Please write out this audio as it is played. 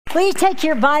Will you take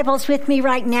your Bibles with me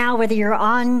right now, whether you're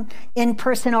in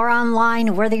person or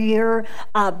online, whether your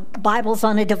Bible's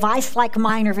on a device like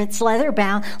mine or if it's leather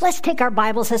bound. Let's take our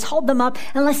Bibles, let's hold them up,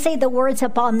 and let's say the words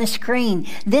up on the screen.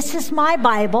 This is my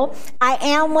Bible. I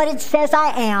am what it says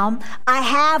I am. I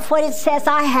have what it says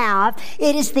I have.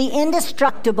 It is the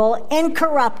indestructible,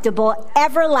 incorruptible,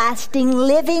 everlasting,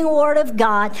 living Word of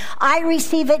God. I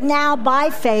receive it now by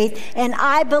faith, and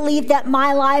I believe that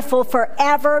my life will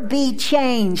forever be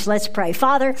changed. Let's pray.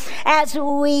 Father, as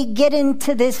we get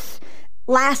into this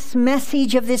last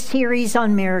message of this series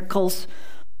on miracles,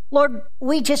 Lord,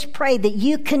 we just pray that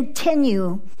you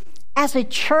continue as a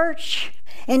church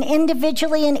and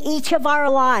individually in each of our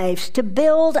lives to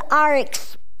build our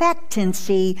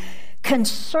expectancy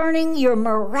concerning your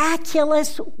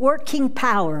miraculous working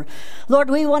power.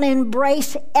 Lord, we want to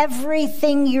embrace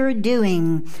everything you're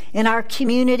doing in our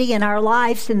community, in our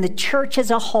lives, in the church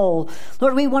as a whole.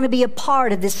 Lord, we want to be a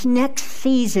part of this next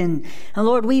season. And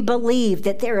Lord, we believe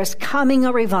that there is coming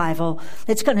a revival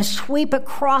that's going to sweep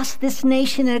across this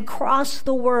nation and across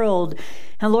the world.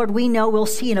 And Lord, we know we'll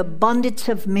see an abundance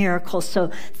of miracles.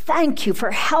 So thank you for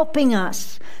helping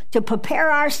us to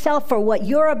prepare ourselves for what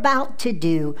you're about to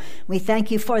do. We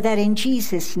thank you for that in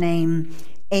Jesus' name.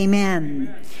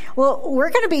 Amen. Well, we're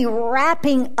going to be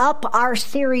wrapping up our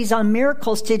series on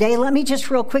miracles today. Let me just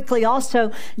real quickly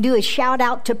also do a shout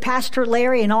out to Pastor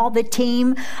Larry and all the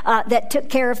team that took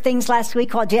care of things last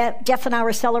week while Jeff and I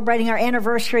were celebrating our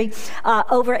anniversary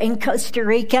over in Costa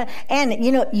Rica. And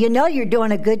you know you're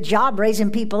doing a good job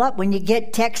raising people up when you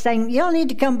get text saying, you don't need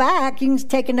to come back. You can just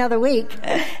take another week.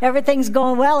 Everything's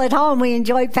going well at home. We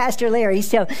enjoyed Pastor Larry.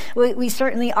 So we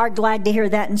certainly are glad to hear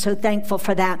that and so thankful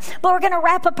for that. But we're going to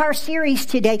wrap up our series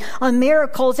today on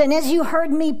miracles. And as you heard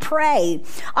me pray,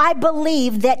 I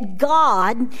believe that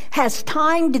God has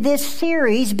timed this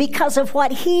series because of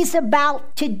what he's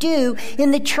about to do in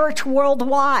the church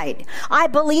worldwide. I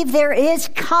believe there is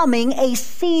coming a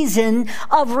season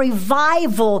of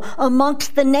revival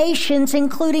amongst the nations,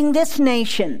 including this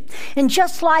nation. And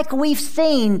just like we've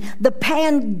seen the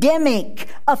pandemic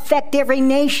affect every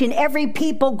nation, every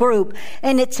people group,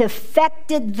 and it's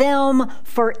affected them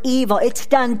for evil. It's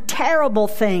done terrible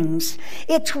things.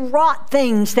 It's wrought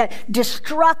things that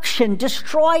destruction,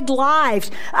 destroyed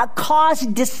lives,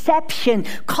 caused deception,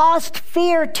 caused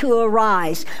fear to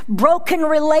arise, broken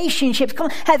relationships.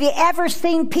 Have you ever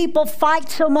seen people fight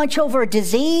so much over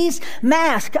disease?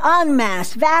 Masked,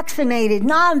 unmasked, vaccinated,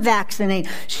 non-vaccinated.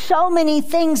 So many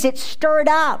things it stirred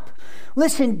up.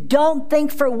 Listen, don't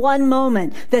think for one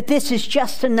moment that this is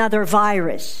just another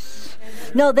virus.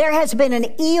 No, there has been an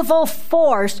evil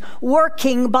force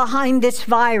working behind this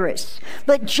virus.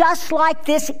 But just like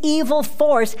this evil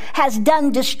force has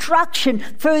done destruction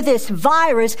through this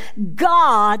virus,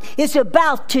 God is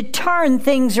about to turn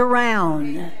things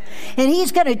around. And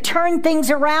he's going to turn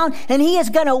things around, and he is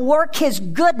going to work his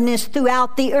goodness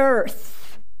throughout the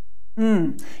earth.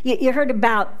 You heard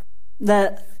about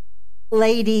the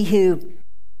lady who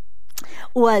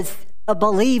was a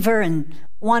believer, and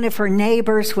one of her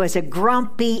neighbors was a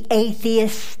grumpy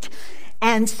atheist.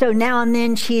 And so now and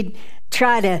then she'd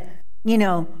try to,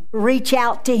 reach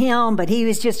out to him, but he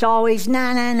was just always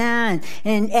nah.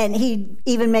 And he'd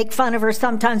even make fun of her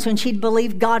sometimes when she'd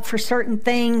believe God for certain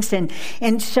things.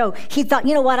 And so he thought,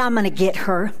 you know what, I'm going to get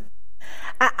her.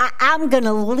 I'm going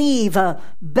to leave a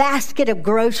basket of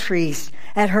groceries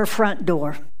at her front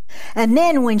door. And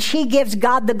then when she gives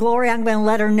God the glory, I'm going to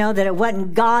let her know that it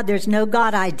wasn't God. There's no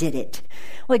God. I did it.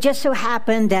 Well, it just so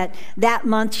happened that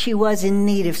month she was in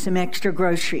need of some extra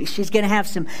groceries. She's going to have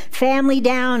some family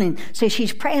down. And so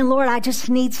she's praying, Lord, I just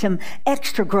need some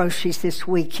extra groceries this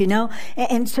week,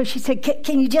 And so she said,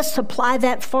 can you just supply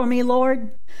that for me,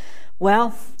 Lord?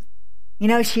 Well,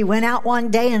 she went out one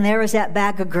day and there was that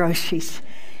bag of groceries.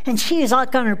 And she was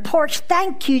like on her porch,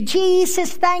 thank you,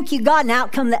 Jesus, thank you, God. And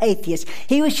out come the atheist.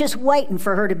 He was just waiting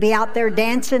for her to be out there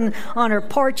dancing on her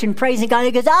porch and praising God.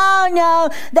 He goes, oh no,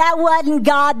 that wasn't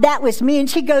God, that was me. And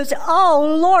she goes,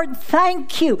 oh Lord,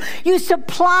 thank you. You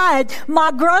supplied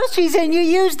my groceries and you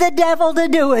used the devil to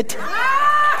do it.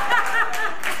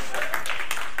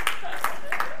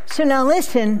 So now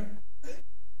listen,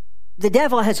 the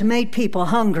devil has made people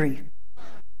hungry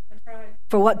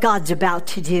for what God's about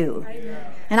to do.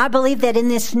 And I believe that in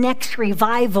this next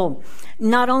revival,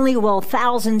 not only will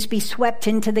thousands be swept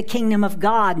into the kingdom of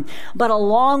God, but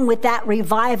along with that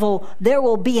revival, there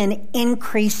will be an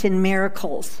increase in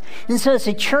miracles. And so as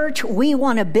a church, we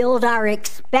want to build our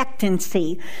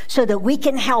expectancy so that we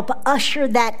can help usher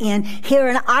that in here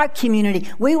in our community.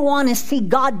 We want to see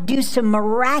God do some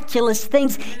miraculous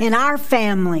things in our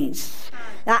families.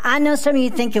 I know some of you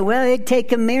thinking, well, it'd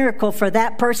take a miracle for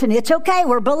that person. It's okay.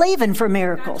 We're believing for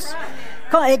miracles.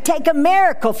 It'd take a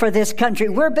miracle for this country.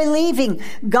 We're believing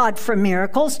God for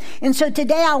miracles. And so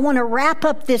today I want to wrap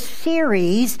up this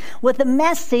series with a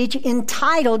message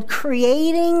entitled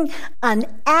Creating an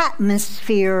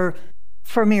Atmosphere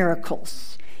for Miracles.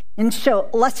 And so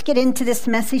let's get into this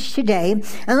message today.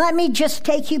 And let me just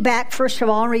take you back, first of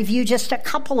all, and review just a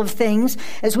couple of things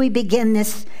as we begin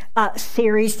this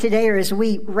series today, or as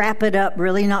we wrap it up,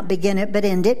 really not begin it, but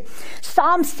end it.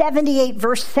 Psalm 78,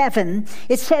 verse 7,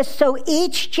 it says, "So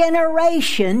each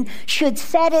generation should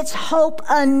set its hope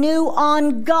anew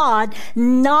on God,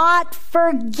 not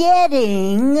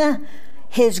forgetting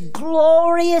his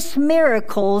glorious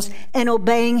miracles and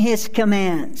obeying his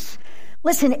commands."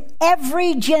 Listen,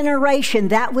 every generation,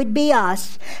 that would be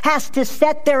us, has to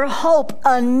set their hope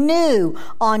anew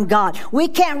on God. We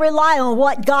can't rely on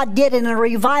what God did in a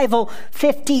revival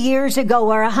 50 years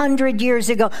ago or 100 years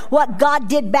ago, what God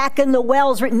did back in the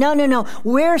wells. No.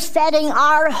 We're setting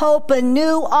our hope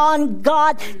anew on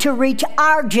God to reach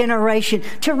our generation,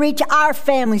 to reach our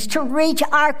families, to reach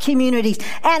our communities.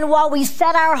 And while we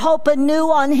set our hope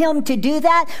anew on him to do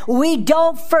that, we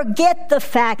don't forget the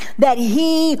fact that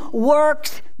he works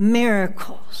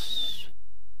miracles.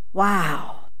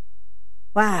 Wow.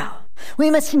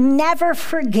 We must never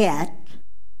forget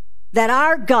that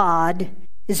our God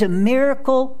is a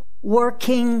miracle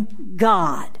working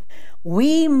God.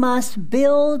 We must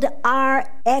build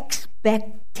our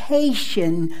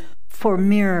expectation for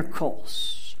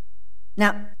miracles.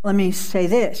 Now, let me say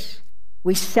this.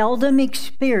 We seldom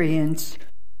experience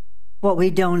what we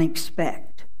don't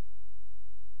expect.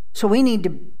 So we need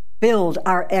to build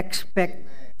our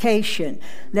expectation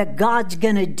that God's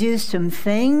going to do some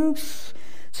things,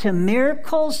 some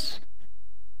miracles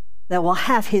that will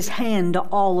have his hand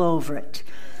all over it,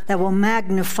 that will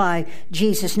magnify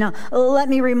Jesus. Now, let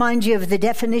me remind you of the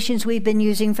definitions we've been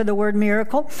using for the word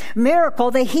miracle.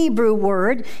 Miracle, the Hebrew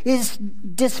word, is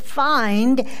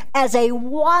defined as a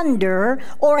wonder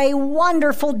or a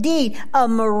wonderful deed, a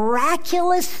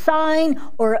miraculous sign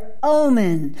or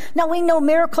omen. Now, we know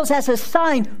miracles as a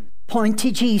sign point to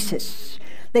Jesus.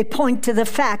 They point to the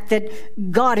fact that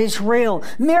God is real.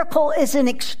 Miracle is an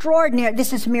extraordinary,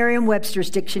 this is Merriam-Webster's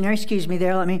dictionary, excuse me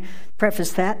there, let me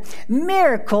preface that.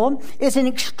 Miracle is an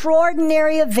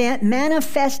extraordinary event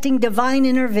manifesting divine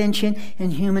intervention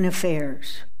in human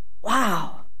affairs.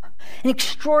 Wow. An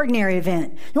extraordinary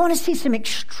event. You want to see some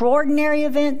extraordinary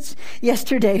events?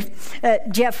 Yesterday,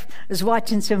 Jeff was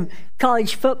watching some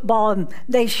college football and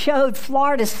they showed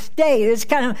Florida State. It was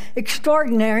kind of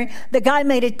extraordinary. The guy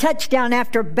made a touchdown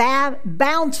after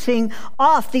bouncing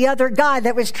off the other guy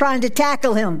that was trying to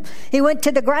tackle him. He went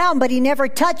to the ground, but he never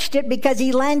touched it because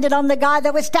he landed on the guy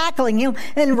that was tackling him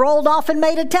and rolled off and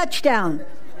made a touchdown.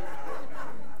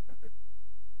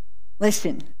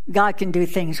 Listen, God can do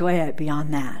things way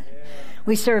beyond that.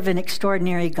 We serve an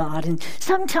extraordinary God. And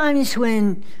sometimes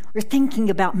when we're thinking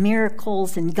about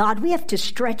miracles and God, we have to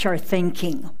stretch our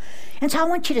thinking. And so I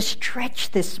want you to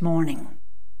stretch this morning.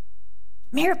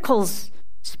 Miracles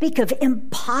speak of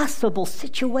impossible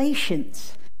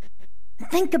situations.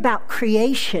 Think about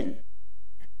creation.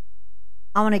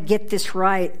 I want to get this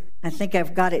right. I think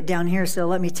I've got it down here, so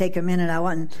let me take a minute. I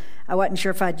wasn't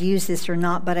sure if I'd use this or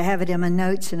not, but I have it in my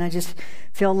notes, and I just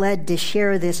feel led to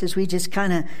share this as we just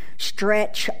kind of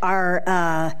stretch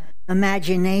our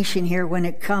imagination here when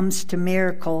it comes to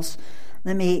miracles.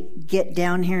 Let me get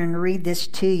down here and read this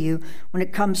to you. When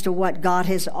it comes to what God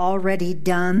has already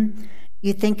done,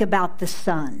 you think about the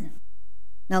sun.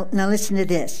 Now listen to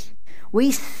this.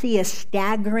 We see a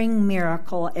staggering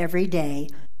miracle every day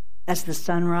as the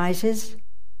sun rises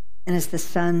and as the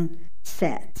sun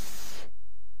sets.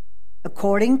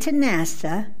 According to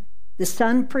NASA, the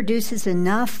sun produces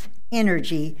enough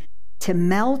energy to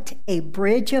melt a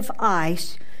bridge of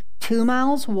ice 2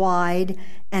 miles wide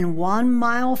and 1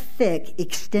 mile thick,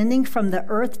 extending from the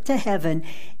earth to heaven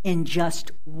in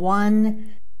just 1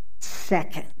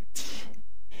 second.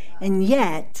 And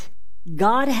yet,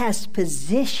 God has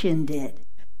positioned it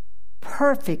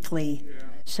perfectly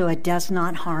so it does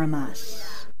not harm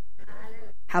us.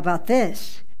 How about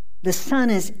this? The sun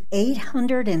is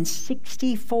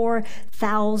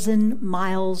 864,000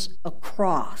 miles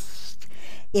across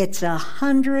It's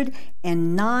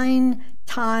 109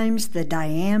 times the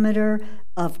diameter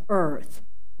of Earth.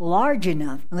 Large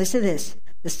enough, listen to this,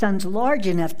 the sun's large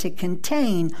enough to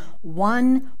contain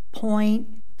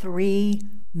 1.3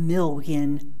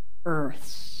 million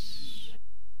Earths.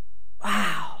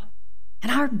 Wow.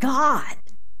 And our God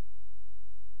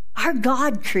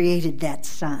created that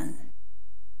sun.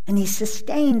 And he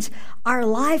sustains our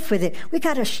life with it. We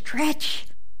got to stretch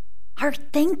our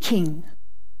thinking.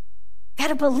 Got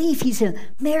to believe he's a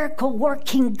miracle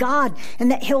working God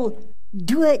and that he'll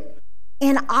do it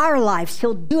in our lives.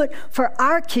 He'll do it for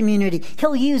our community.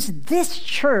 He'll use this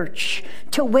church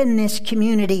to win this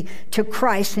community to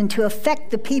Christ and to affect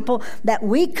the people that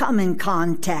we come in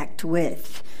contact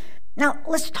with. Now,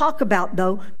 let's talk about,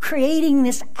 though, creating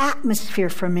this atmosphere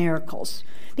for miracles.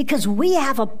 Because we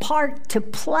have a part to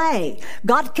play.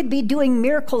 God could be doing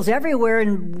miracles everywhere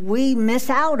and we miss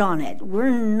out on it. We're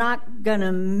not going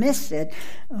to miss it.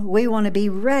 We want to be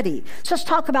ready. So let's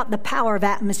talk about the power of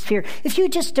atmosphere. If you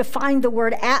just define the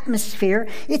word atmosphere,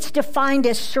 it's defined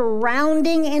as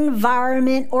surrounding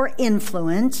environment or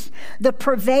influence, the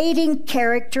pervading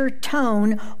character,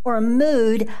 tone, or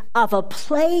mood of a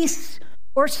place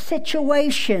or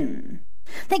situation.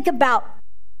 Think about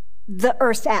the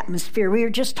Earth's atmosphere. We were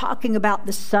just talking about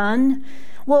the sun.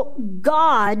 Well,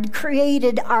 God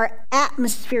created our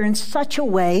atmosphere in such a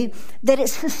way that it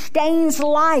sustains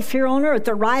life here on Earth.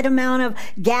 The right amount of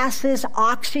gases,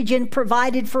 oxygen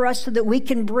provided for us so that we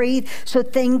can breathe, so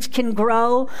things can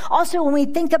grow. Also, when we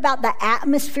think about the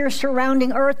atmosphere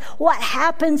surrounding Earth, what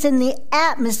happens in the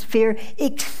atmosphere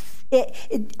it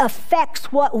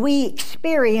affects what we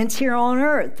experience here on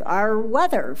Earth, our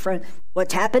weather.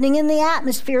 What's happening in the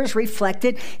atmosphere is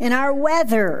reflected in our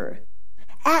weather.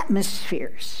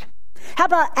 Atmospheres. How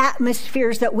about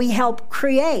atmospheres that we help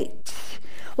create?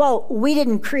 Well, we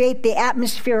didn't create the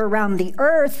atmosphere around the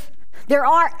Earth. There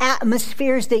are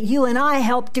atmospheres that you and I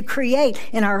help to create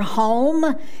in our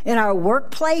home, in our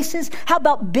workplaces. How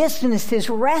about businesses,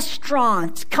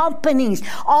 restaurants, companies,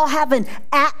 all have an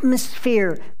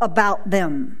atmosphere about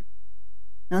them.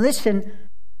 Now listen,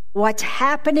 what's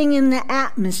happening in the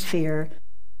atmosphere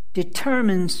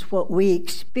determines what we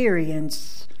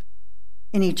experience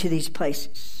in each of these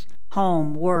places.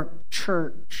 Home, work,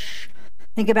 church.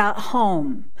 Think about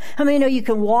home. How many know you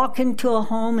can walk into a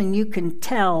home and you can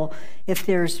tell if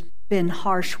there's been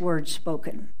harsh words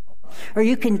spoken? Or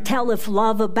you can tell if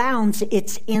love abounds.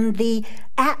 It's in the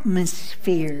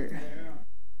atmosphere.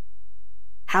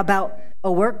 How about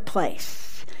a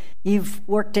workplace? You've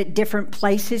worked at different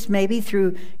places, maybe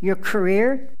through your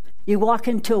career. You walk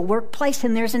into a workplace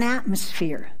and there's an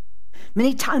atmosphere.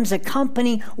 Many times a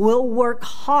company will work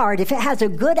hard if it has a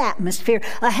good atmosphere,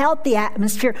 a healthy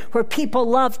atmosphere where people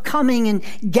love coming and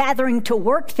gathering to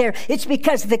work there. It's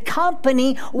because the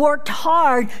company worked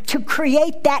hard to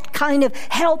create that kind of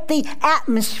healthy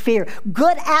atmosphere.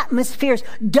 Good atmospheres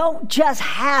don't just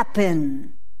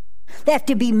happen. They have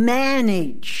to be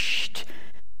managed.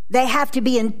 They have to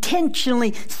be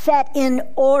intentionally set in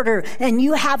order, and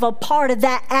you have a part of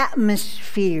that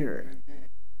atmosphere.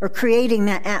 Or creating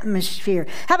that atmosphere.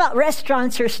 How about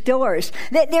restaurants or stores?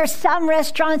 There's some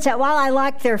restaurants that while I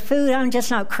like their food, I'm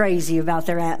just not crazy about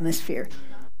their atmosphere.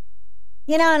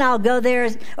 You know, and I'll go there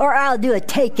or I'll do a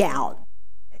takeout.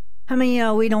 How many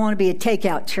we don't want to be a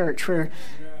takeout church where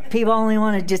people only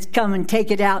want to just come and take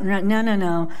it out and run.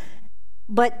 No.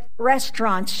 But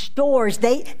restaurants, stores,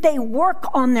 they work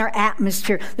on their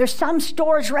atmosphere. There's some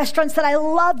stores, restaurants that I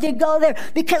love to go there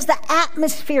because the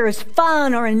atmosphere is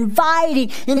fun or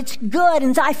inviting and it's good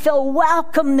and I feel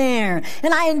welcome there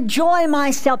and I enjoy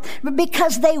myself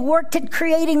because they worked at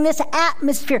creating this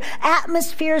atmosphere.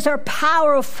 Atmospheres are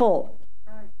powerful.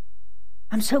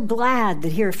 I'm so glad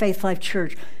that here at Faith Life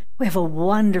Church, we have a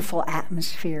wonderful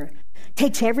atmosphere. It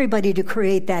takes everybody to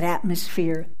create that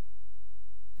atmosphere.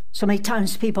 So many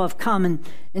times people have come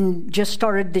and just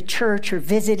started the church or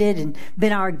visited and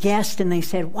been our guest, and they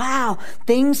said, wow,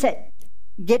 things that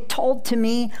get told to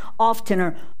me often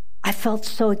are, I felt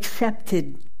so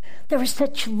accepted. There was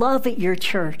such love at your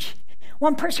church.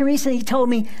 One person recently told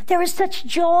me, there was such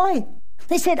joy.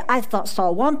 They said, I saw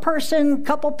one person, a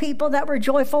couple people that were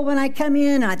joyful when I come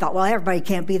in. I thought, well, everybody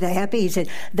can't be that happy. He said,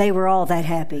 they were all that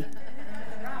happy.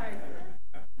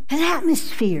 An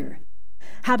atmosphere.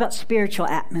 How about spiritual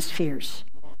atmospheres?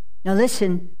 Now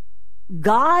listen,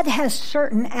 God has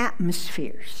certain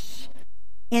atmospheres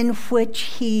in which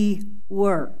he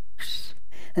works.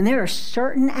 And there are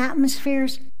certain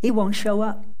atmospheres he won't show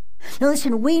up. Now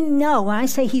listen, we know, when I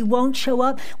say he won't show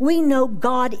up, we know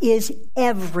God is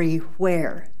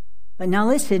everywhere. But now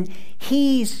listen,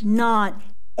 he's not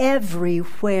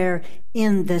everywhere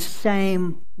in the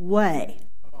same way.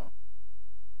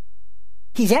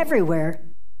 He's everywhere,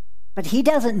 but he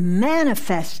doesn't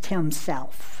manifest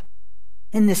himself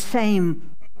in the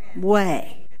same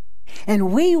way.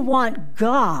 And we want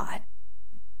God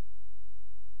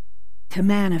to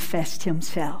manifest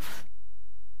himself,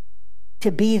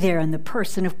 to be there in the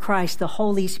person of Christ, the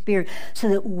Holy Spirit, so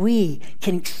that we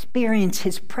can experience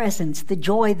his presence, the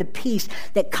joy, the peace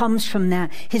that comes from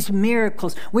that, his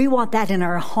miracles. We want that in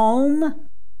our home.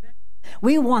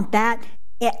 We want that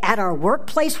at our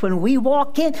workplace when we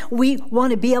walk in. We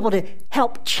want to be able to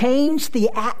help change the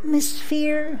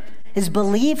atmosphere. As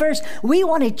believers, we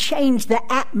want to change the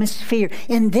atmosphere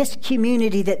in this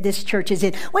community that this church is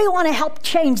in. We want to help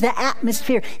change the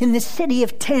atmosphere in the city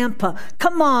of Tampa.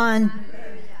 Come on.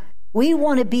 We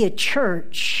want to be a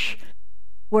church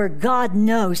where God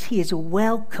knows he is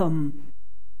welcome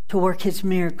to work his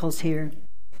miracles here.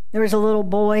 There was a little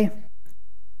boy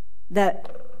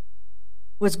that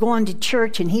was going to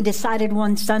church, and he decided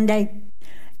one Sunday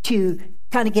to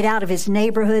kind of get out of his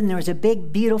neighborhood, and there was a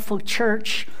big, beautiful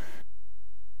church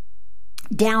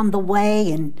down the way,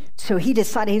 and so he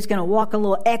decided he was going to walk a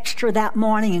little extra that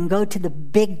morning and go to the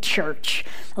big church.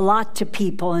 Lots of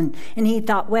people, and he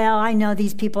thought, well, I know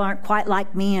these people aren't quite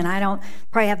like me, and I don't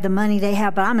probably have the money they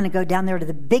have, but I'm going to go down there to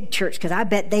the big church because I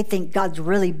bet they think God's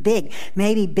really big,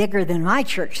 maybe bigger than my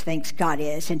church thinks God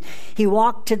is. And he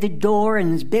walked to the door,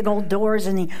 and his big old doors,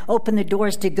 and he opened the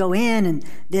doors to go in, and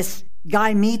this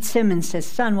guy meets him and says,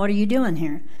 son, what are you doing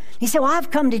here? He said, well, I've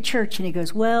come to church. And he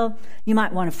goes, well, you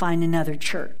might want to find another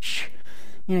church.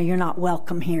 You know, you're not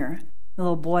welcome here. The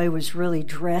little boy was really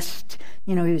dressed.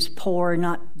 You know, he was poor,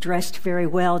 not dressed very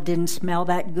well, didn't smell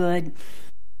that good.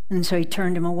 And so he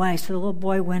turned him away. So the little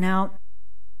boy went out,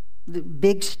 the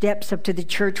big steps up to the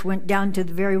church, went down to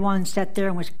the very one, sat there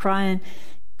and was crying.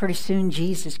 Pretty soon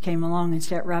Jesus came along and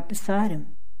sat right beside him.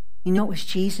 You know, it was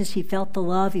Jesus. He felt the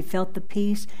love. He felt the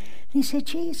peace. And he said,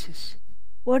 Jesus,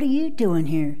 what are you doing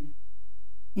here?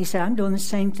 He said, I'm doing the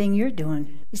same thing you're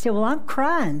doing. He said, well, I'm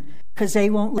crying because they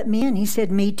won't let me in. He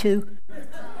said, me too.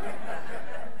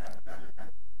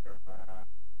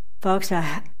 Folks,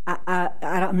 I'm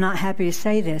not happy to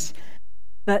say this,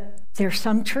 but there are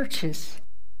some churches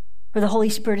where the Holy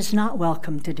Spirit is not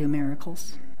welcome to do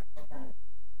miracles,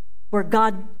 where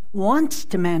God wants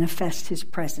to manifest his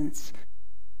presence,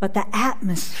 but the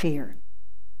atmosphere,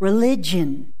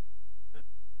 religion.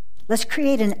 Let's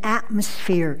create an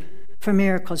atmosphere for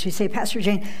miracles. You say, Pastor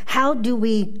Jane, how do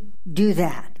we do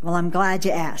that? Well, I'm glad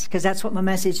you asked, because that's what my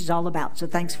message is all about. So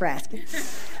thanks for asking.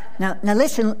 Now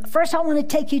listen, first I want to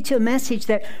take you to a message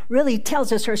that really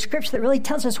tells us, or a scripture that really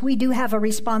tells us we do have a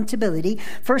responsibility.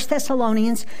 1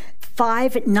 Thessalonians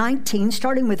 5:19,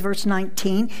 starting with verse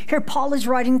 19. Here Paul is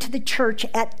writing to the church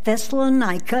at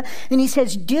Thessalonica, and he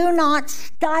says, do not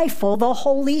stifle the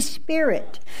Holy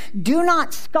Spirit. Do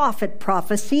not scoff at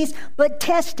prophecies, but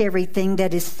test everything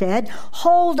that is said.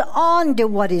 Hold on to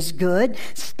what is good.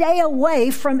 Stay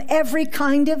away from every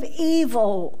kind of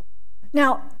evil.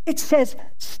 Now, it says,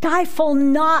 stifle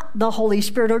not the Holy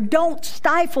Spirit, or don't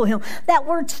stifle him. That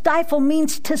word stifle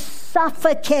means to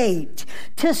suffocate,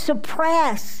 to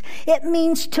suppress. It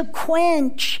means to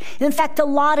quench. In fact, a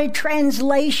lot of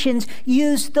translations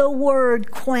use the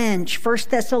word quench. 1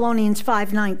 Thessalonians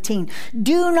 5:19.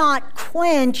 Do not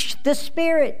quench the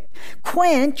Spirit.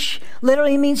 Quench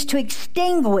literally means to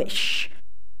extinguish,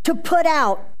 to put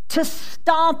out, to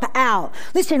stomp out.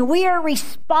 Listen, we are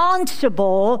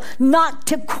responsible not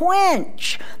to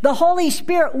quench. The Holy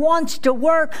Spirit wants to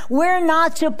work. We're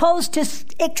not supposed to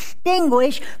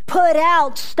extinguish, put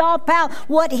out, stomp out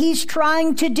what he's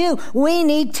trying to do. We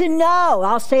need to know.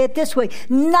 I'll say it this way.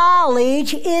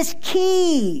 Knowledge is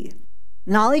key.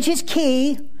 Knowledge is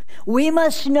key. We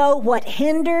must know what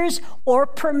hinders or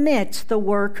permits the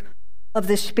work of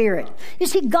the Spirit. You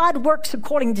see, God works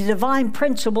according to divine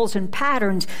principles and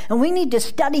patterns, and we need to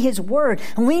study his word,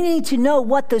 and we need to know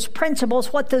what those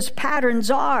principles, what those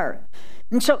patterns are.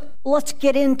 And so let's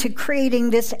get into creating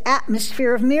this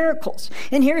atmosphere of miracles.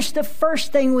 And here's the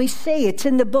first thing we see. It's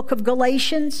in the book of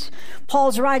Galatians.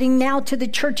 Paul's writing now to the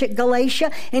church at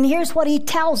Galatia. And here's what he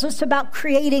tells us about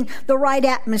creating the right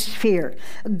atmosphere.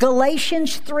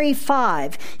 Galatians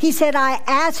 3:5. He said, I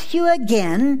ask you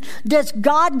again, does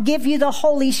God give you the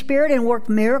Holy Spirit and work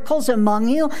miracles among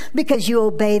you because you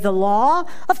obey the law?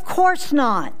 Of course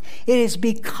not. It is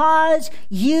because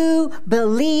you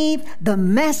believe the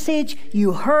message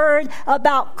you heard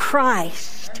about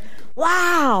Christ.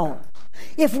 Wow.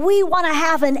 If we want to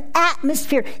have an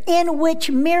atmosphere in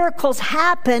which miracles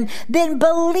happen, then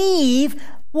believe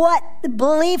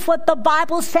Believe what the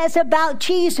Bible says about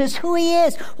Jesus, who he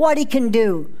is, what he can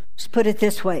do. Let's put it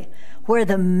this way. Where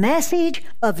the message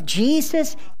of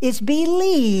Jesus is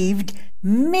believed,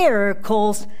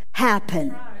 miracles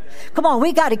happen. Come on,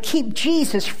 we got to keep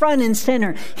Jesus front and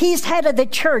center. He's head of the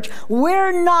church.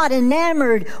 We're not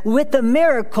enamored with the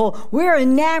miracle. We're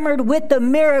enamored with the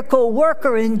miracle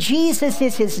worker, and Jesus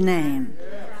is his name.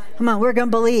 Come on, we're going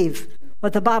to believe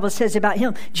what the Bible says about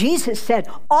him. Jesus said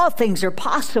all things are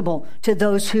possible to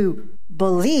those who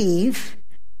believe.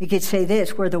 You could say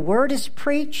this, where the word is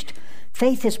preached,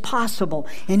 faith is possible,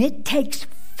 and it takes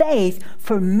faith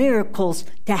for miracles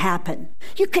to happen.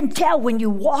 You can tell when you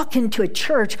walk into a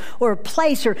church or a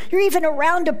place, or you're even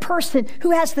around a person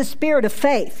who has the spirit of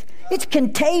faith. It's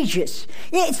contagious.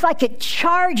 It's like it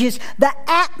charges the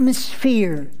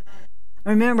atmosphere. I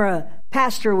remember a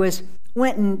pastor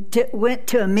went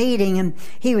to a meeting, and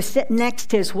he was sitting next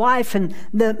to his wife, and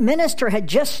the minister had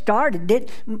just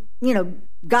started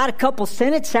got a couple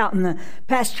sentences out, and the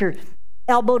pastor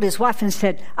elbowed his wife and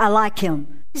said, "I like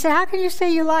him." He said, "How can you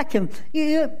say you like him?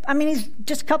 He's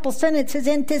just a couple sentences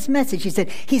into his message." He said,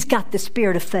 "He's got the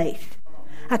spirit of faith.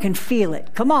 I can feel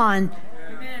it." Come on.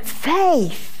 Amen.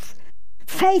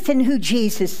 Faith in who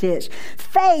Jesus is.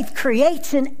 Faith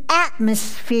creates an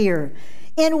atmosphere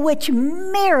in which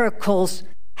miracles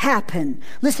happen.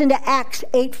 Listen to Acts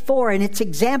 8:4 and its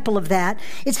example of that.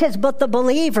 It says, "But the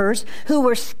believers who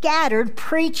were scattered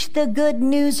preached the good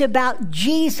news about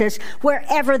Jesus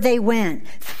wherever they went."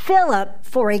 Philip,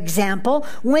 for example,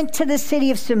 went to the city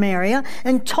of Samaria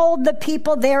and told the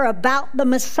people there about the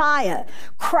Messiah.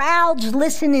 Crowds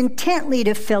listened intently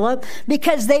to Philip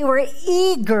because they were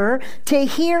eager to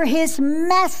hear his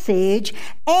message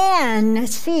and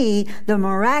see the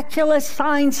miraculous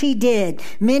signs he did.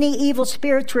 Many evil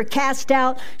spirits were cast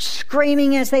out,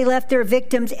 screaming as they left their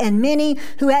victims, and many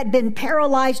who had been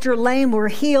paralyzed or lame were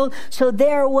healed. So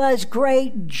there was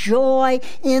great joy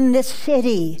in the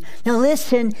city. Now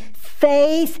listen,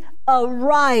 faith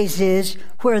arises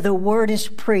where the word is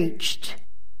preached.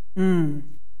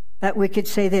 That we could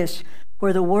say this,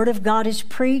 where the word of God is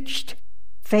preached,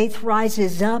 faith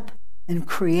rises up and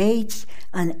creates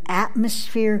an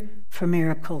atmosphere for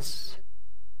miracles.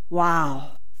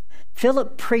 Wow.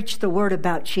 Philip preached the word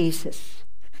about Jesus.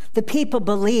 The people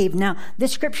believed. Now,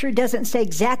 this scripture doesn't say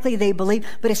exactly they believed,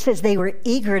 but it says they were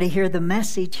eager to hear the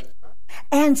message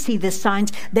and see the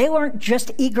signs. They weren't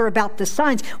just eager about the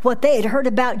signs. What they had heard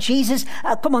about Jesus,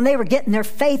 they were getting their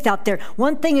faith out there.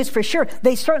 One thing is for sure,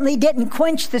 they certainly didn't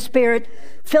quench the Spirit.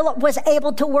 Philip was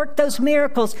able to work those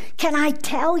miracles. Can I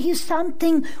tell you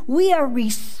something? We are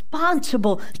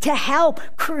responsible to help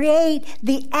create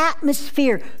the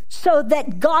atmosphere so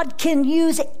that God can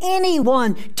use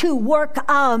anyone to work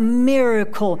a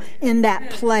miracle in that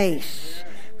place.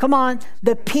 Come on,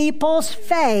 the people's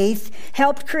faith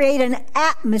helped create an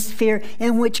atmosphere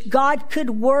in which God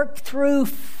could work through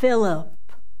Philip.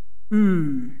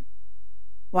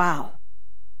 Wow.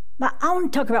 But I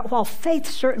want to talk about, while faith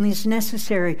certainly is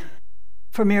necessary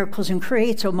for miracles and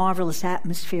creates a marvelous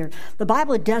atmosphere, the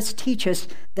Bible does teach us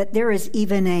that there is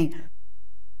even a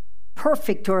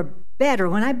perfect or better.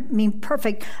 When I mean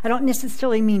perfect, I don't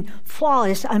necessarily mean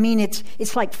flawless. I mean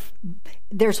it's like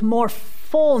there's more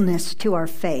fullness to our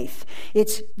faith.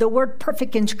 It's the word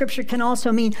perfect in Scripture can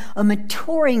also mean a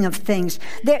maturing of things.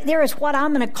 There is what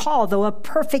I'm going to call, though, a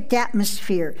perfect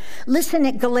atmosphere. Listen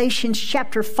at Galatians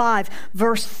chapter 5,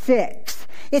 verse 6.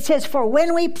 It says, "For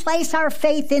when we place our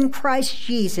faith in Christ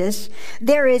Jesus,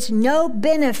 there is no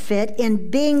benefit in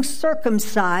being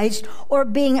circumcised or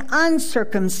being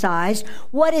uncircumcised.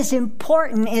 What is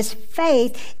important is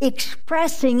faith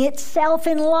expressing itself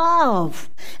in love."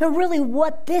 And really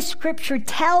what this scripture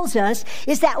tells us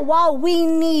is that while we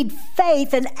need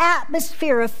faith, an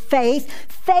atmosphere of faith,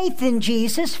 faith in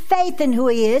Jesus, faith in who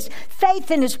he is,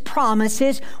 faith in his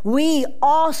promises, we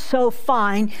also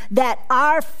find that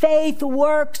our faith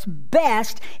works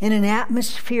best in an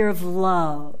atmosphere of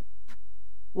love.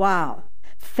 Wow.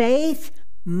 Faith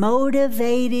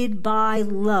motivated by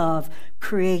love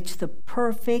creates the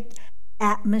perfect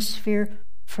atmosphere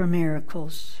for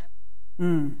miracles.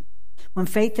 When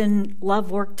faith and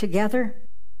love work together,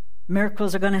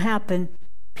 miracles are going to happen.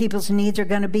 People's needs are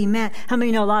going to be met. How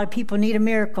many know a lot of people need a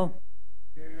miracle?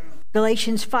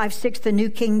 Galatians 5:6, the New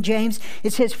King James,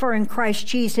 it says, "For in Christ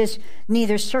Jesus,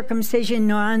 neither circumcision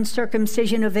nor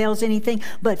uncircumcision avails anything,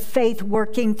 but faith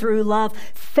working through love."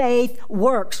 Faith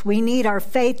works. We need our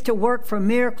faith to work for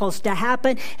miracles to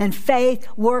happen, and faith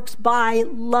works by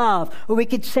love. Or we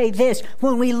could say this,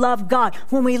 when we love God,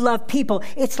 when we love people,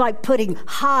 it's like putting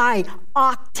high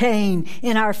octane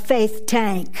in our faith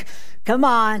tank. Come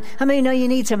on. How many know you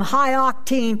need some high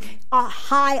octane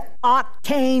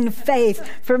faith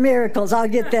for miracles? I'll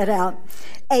get that out.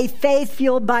 A faith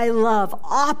fueled by love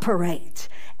operates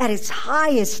at its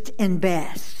highest and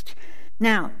best.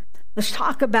 Now, let's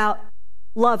talk about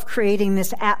love creating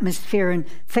this atmosphere and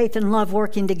faith and love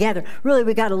working together. Really,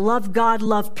 we got to love God,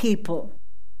 love people.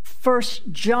 1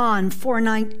 John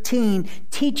 4:19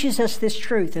 teaches us this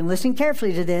truth. And listen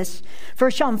carefully to this.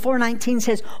 1 John 4:19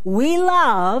 says, we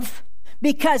love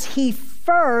because he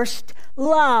first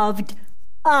loved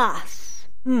us.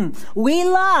 We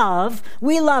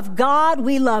love God,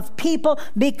 we love people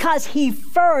because he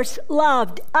first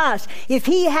loved us. If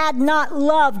he had not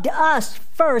loved us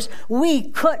first, we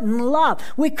couldn't love.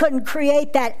 We couldn't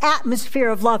create that atmosphere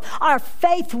of love. Our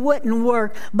faith wouldn't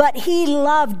work, but he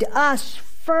loved us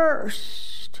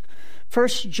first. 1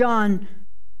 John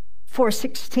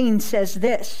 4:16 says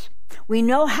this, we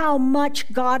know how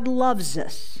much God loves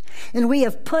us, and we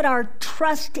have put our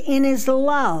trust in his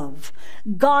love.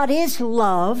 God is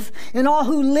love, and all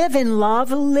who live in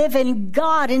love live in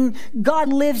God, and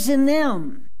God lives in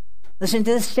them. Listen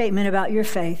to this statement about your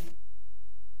faith.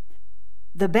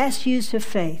 The best use of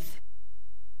faith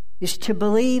is to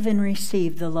believe and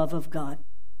receive the love of God.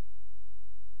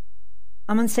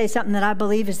 I'm going to say something that I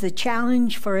believe is the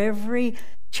challenge for every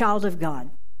child of God.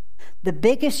 The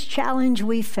biggest challenge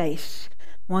we face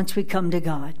once we come to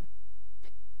God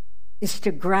is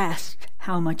to grasp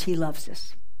how much he loves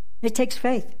us. It takes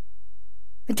faith.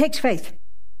 It takes faith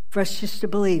for us just to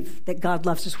believe that God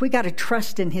loves us. We got to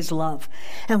trust in his love.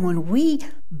 And when we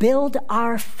build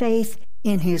our faith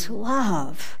in his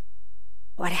love,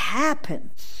 what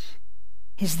happens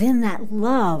is then that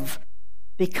love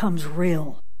becomes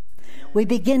real. We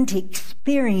begin to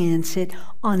experience it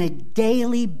on a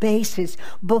daily basis.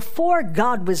 Before,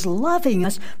 God was loving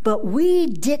us, but we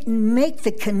didn't make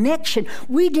the connection.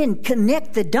 We didn't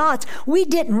connect the dots. We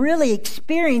didn't really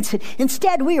experience it.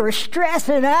 Instead, we were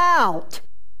stressing out.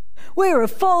 We were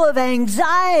full of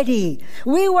anxiety.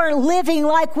 We weren't living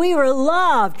like we were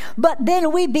loved. But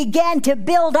then we began to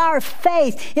build our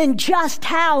faith in just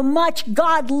how much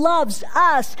God loves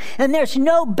us. And there's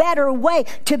no better way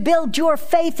to build your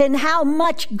faith in how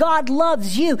much God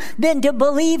loves you than to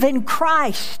believe in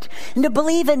Christ and to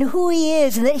believe in who he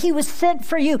is and that he was sent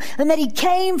for you and that he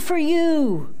came for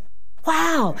you.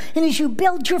 Wow. And as you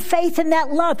build your faith in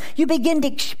that love, you begin to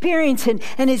experience it.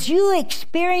 And as you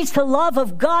experience the love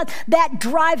of God, that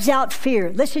drives out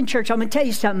fear. Listen, church, I'm going to tell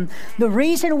you something. The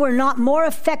reason we're not more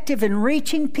effective in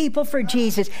reaching people for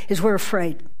Jesus is we're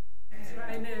afraid.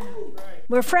 Amen.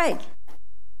 We're afraid.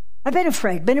 I've been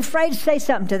afraid to say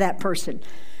something to that person.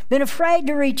 Been afraid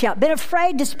to reach out. Been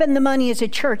afraid to spend the money as a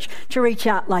church to reach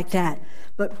out like that.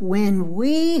 But when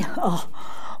we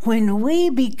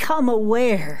become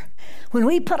aware, when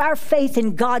we put our faith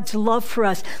in God's love for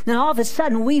us, then all of a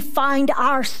sudden we find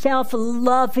ourselves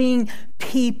loving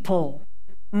people.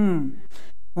 When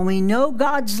we know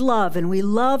God's love and we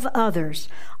love others,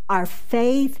 our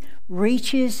faith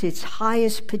reaches its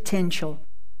highest potential.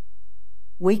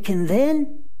 We can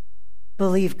then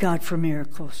believe God for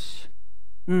miracles.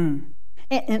 And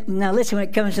now listen, when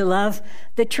it comes to love,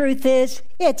 the truth is,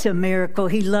 it's a miracle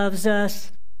he loves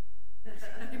us.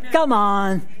 Come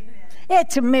on.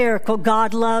 It's a miracle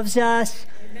God loves us,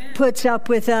 puts up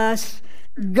with us.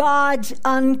 God's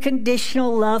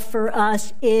unconditional love for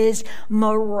us is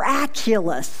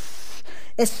miraculous,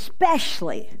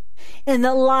 especially in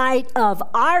the light of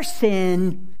our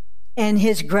sin and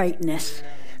his greatness.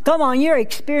 Come on, you're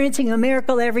experiencing a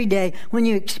miracle every day when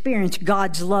you experience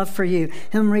God's love for you,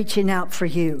 him reaching out for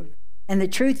you. And the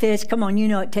truth is, come on, you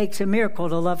know it takes a miracle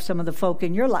to love some of the folk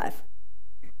in your life.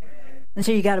 And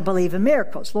so you got to believe in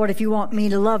miracles. Lord, if you want me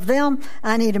to love them,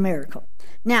 I need a miracle.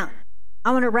 Now,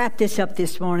 I want to wrap this up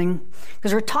this morning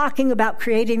because we're talking about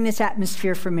creating this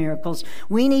atmosphere for miracles.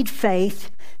 We need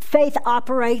faith. Faith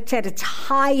operates at its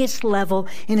highest level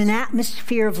in an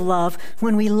atmosphere of love.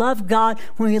 When we love God,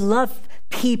 when we love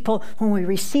people, when we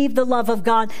receive the love of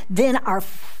God, then our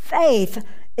faith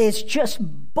is just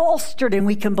bolstered and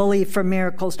we can believe for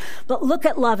miracles. But look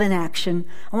at love in action.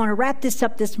 I want to wrap this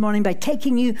up this morning by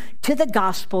taking you to the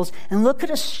Gospels and look at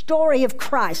a story of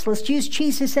Christ. Let's use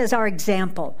Jesus as our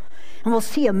example. And we'll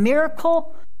see a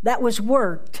miracle that was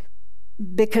worked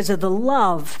because of the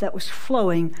love that was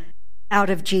flowing out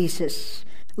of Jesus.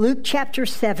 Luke chapter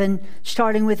 7,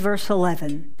 starting with verse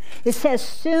 11. It says,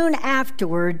 soon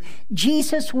afterward,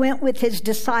 Jesus went with his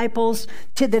disciples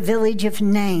to the village of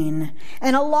Nain,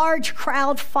 and a large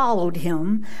crowd followed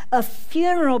him. A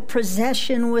funeral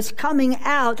procession was coming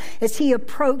out as he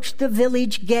approached the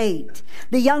village gate.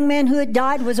 The young man who had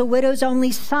died was a widow's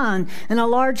only son, and a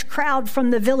large crowd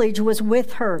from the village was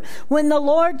with her. When the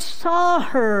Lord saw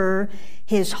her,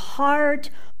 his heart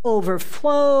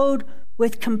overflowed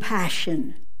with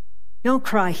compassion. Don't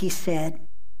cry, he said.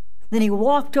 Then he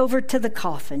walked over to the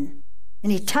coffin,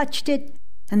 and he touched it,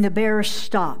 and the bearer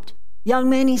stopped. Young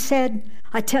man, he said,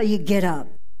 I tell you, get up.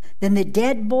 Then the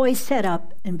dead boy sat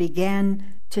up and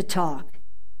began to talk.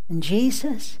 And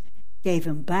Jesus gave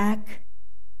him back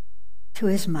to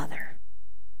his mother.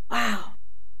 Wow.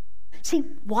 See,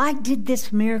 why did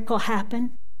this miracle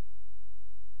happen?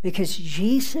 Because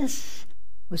Jesus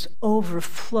was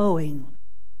overflowing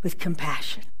with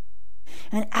compassion.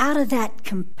 And out of that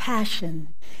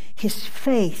compassion, his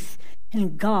faith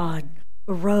in God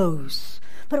arose.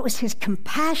 But it was his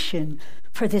compassion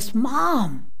for this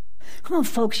mom. Come on,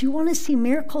 folks, you want to see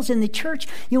miracles in the church?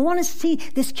 You want to see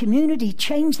this community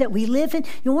change that we live in?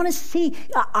 You want to see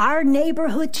our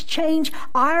neighborhoods change?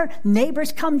 Our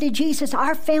neighbors come to Jesus,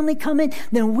 our family come in?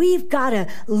 Then we've got to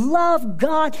love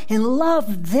God and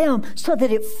love them so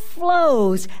that it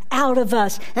flows out of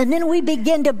us. And then we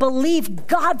begin to believe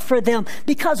God for them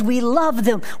because we love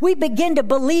them. We begin to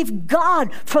believe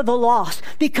God for the lost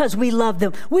because we love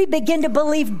them. We begin to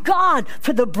believe God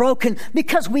for the broken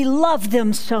because we love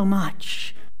them so much.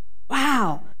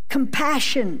 Wow.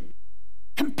 Compassion.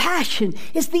 Compassion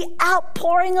is the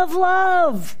outpouring of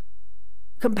love.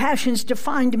 Compassion is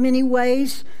defined many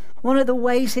ways. One of the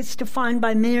ways it's defined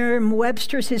by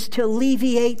Merriam-Webster's is to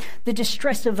alleviate the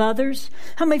distress of others.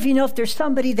 How many of you know if there's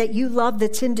somebody that you love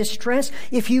that's in distress,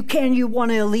 if you can, you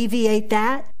want to alleviate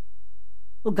that?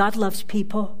 Well, God loves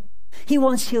people. He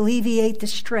wants to alleviate the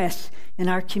stress in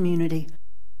our community.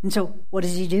 And so what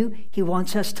does he do? He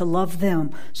wants us to love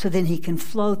them so then he can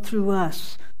flow through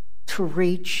us to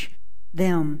reach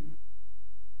them.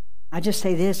 I just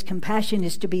say this, compassion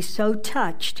is to be so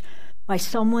touched by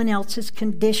someone else's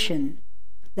condition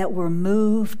that we're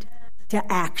moved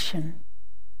to action.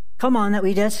 Come on, that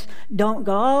we just don't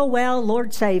go, oh, well,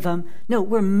 Lord save them. No,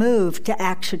 we're moved to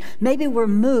action. Maybe we're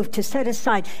moved to set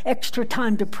aside extra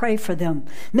time to pray for them.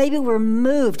 Maybe we're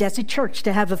moved as a church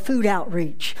to have a food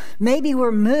outreach. Maybe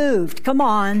we're moved, come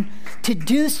on, to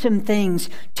do some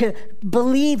things, to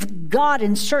believe God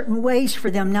in certain ways for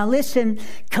them. Now listen,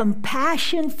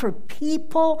 compassion for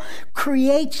people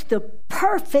creates the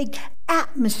perfect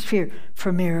atmosphere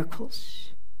for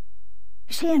miracles.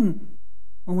 You see,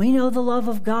 when we know the love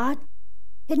of God,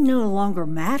 it no longer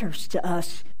matters to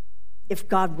us if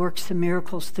God works the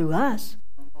miracles through us.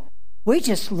 We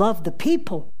just love the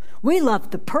people. We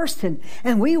love the person,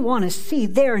 and we want to see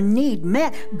their need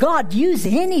met. God, use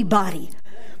anybody.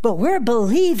 But we're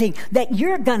believing that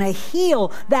you're going to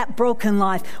heal that broken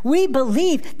life. We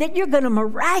believe that you're going to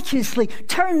miraculously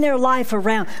turn their life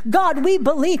around. God, we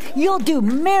believe you'll do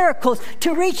miracles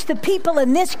to reach the people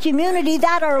in this community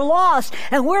that are lost.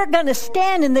 And we're going to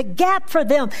stand in the gap for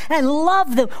them and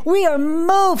love them. We are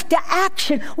moved to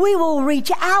action. We will reach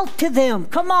out to them.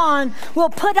 Come on. We'll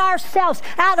put ourselves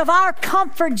out of our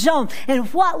comfort zone.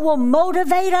 And what will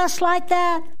motivate us like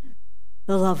that?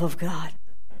 The love of God.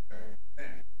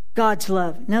 God's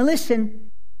love. Now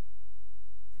listen,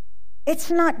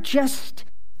 it's not just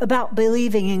about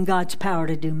believing in God's power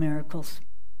to do miracles.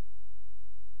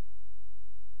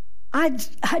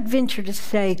 I'd venture to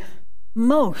say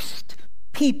most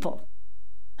people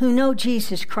who know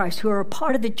Jesus Christ, who are a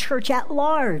part of the church at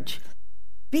large,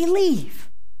 believe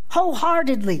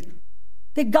wholeheartedly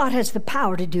that God has the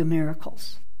power to do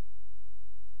miracles.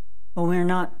 But we're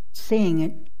not seeing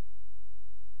it.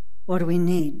 What do we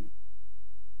need?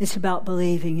 It's about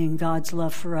believing in God's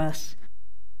love for us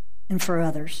and for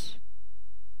others.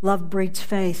 Love breeds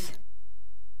faith.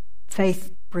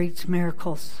 Faith breeds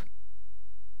miracles.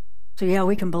 So yeah,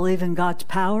 we can believe in God's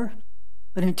power,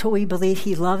 but until we believe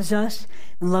he loves us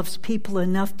and loves people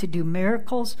enough to do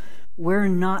miracles, we're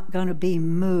not going to be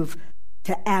moved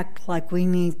to act like we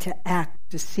need to act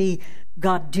to see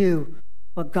God do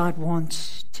what God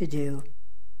wants to do.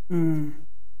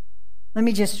 Let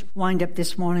me just wind up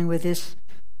this morning with this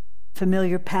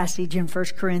familiar passage in 1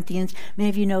 Corinthians. Many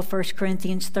of you know 1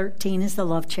 Corinthians 13 is the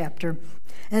love chapter.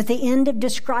 And at the end of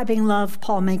describing love,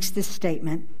 Paul makes this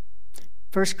statement.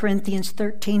 1 Corinthians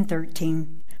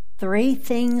 13:13. 3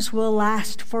 things will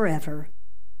last forever: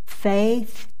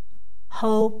 faith,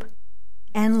 hope,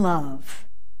 and love.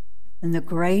 And the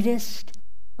greatest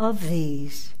of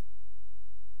these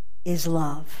is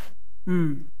love.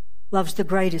 Love's the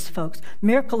greatest, folks.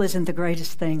 Miracle isn't the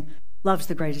greatest thing. Love's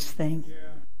the greatest thing.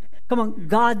 Yeah. Come on,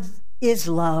 God is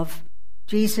love.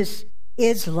 Jesus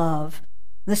is love.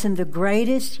 Listen, the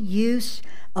greatest use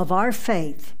of our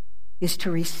faith is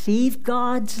to receive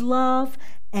God's love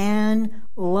and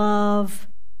love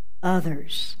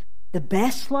others. The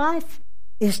best life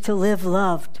is to live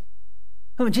loved.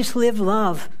 Come on, just live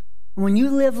love. When you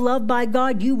live loved by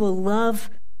God, you will love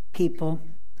people.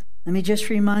 Let me just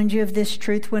remind you of this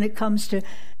truth when it comes to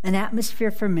an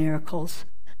atmosphere for miracles.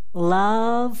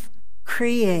 Love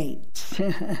creates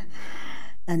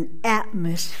an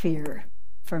atmosphere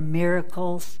for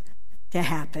miracles to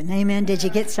happen. Amen. Did you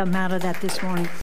get something out of that this morning?